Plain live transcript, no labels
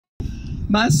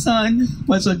My son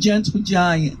was a gentle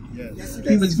giant.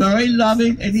 He was very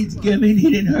loving and he's giving. He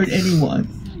didn't hurt anyone.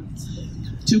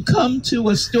 To come to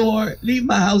a store, leave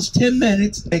my house 10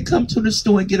 minutes and come to the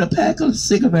store and get a pack of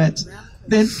cigarettes,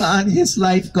 then find his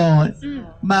life gone.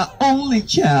 My only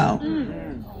child.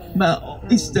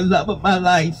 It's the love of my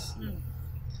life.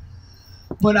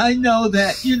 But I know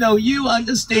that, you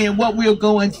understand what we're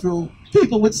going through.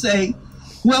 People would say,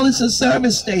 well, it's a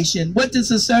service station. What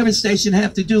does a service station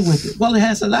have to do with it? Well, it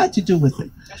has a lot to do with it.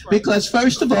 Because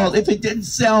first of all, if it didn't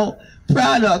sell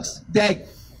products that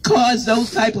cause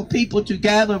those type of people to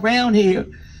gather around here,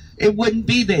 it wouldn't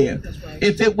be there.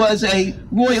 If it was a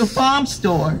Royal Farm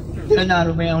store, they're not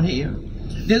around here.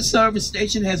 This service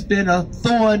station has been a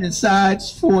thorn in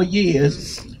sides for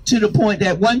years, to the point that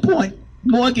at one point,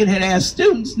 Morgan had asked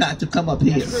students not to come up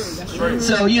here.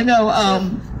 So,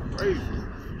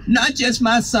 not just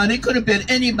my son, it could have been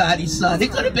anybody's son.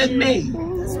 It could have been me.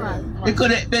 It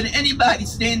could have been anybody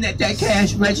standing at that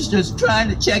cash register trying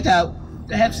to check out,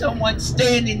 to have someone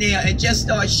standing there and just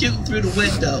start shooting through the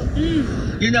window.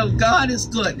 God is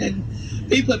good. And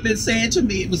people have been saying to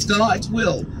me it was God's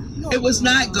will. It was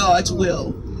not God's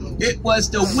will. It was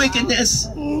the wickedness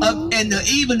and the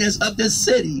evilness of this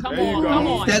city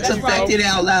that's affected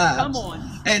our lives.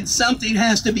 And something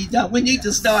has to be done. We need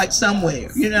to start somewhere,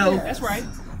 That's right.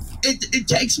 It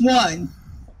takes one.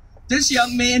 This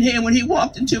young man here, when he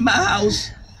walked into my house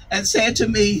and said to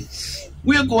me,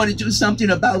 we're going to do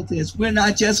something about this. We're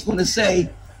not just going to say,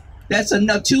 that's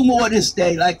enough, 2 more this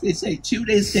day, like they say, 2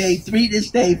 this day, 3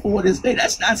 this day, 4 this day.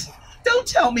 That's not, don't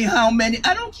tell me how many,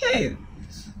 I don't care.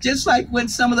 Just like when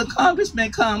some of the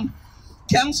congressmen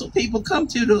council people come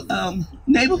to the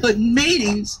neighborhood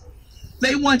meetings,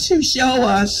 they want to show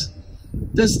us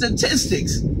the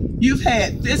statistics. You've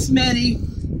had this many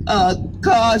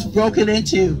cars broken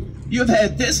into. You've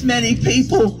had this many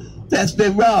people that's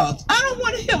been robbed. I don't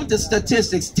want to hear the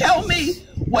statistics. Tell me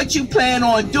what you plan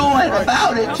on doing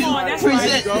about it to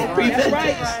prevent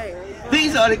this.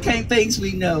 These are the kind of things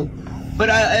we know. But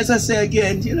as I say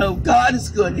again, God is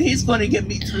good. He's going to get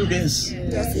me through this.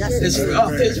 It's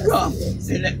rough.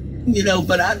 And,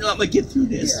 but I know I'm going to get through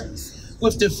this.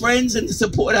 With the friends and the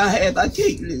support I have, I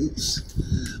can't lose.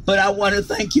 But I want to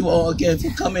thank you all again for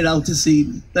coming out to see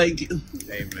me. Thank you.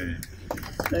 Amen.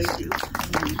 Thank you.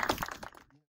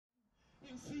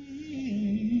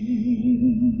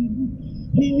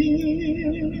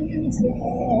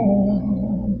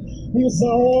 His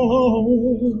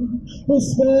own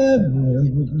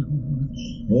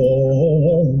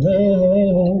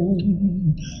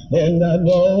and I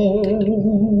know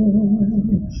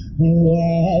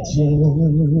watches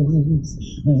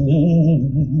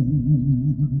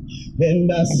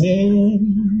and I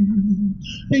sing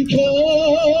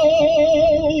because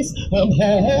I'm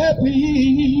happy,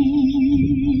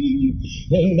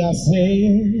 and I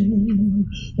sing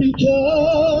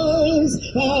because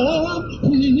I'm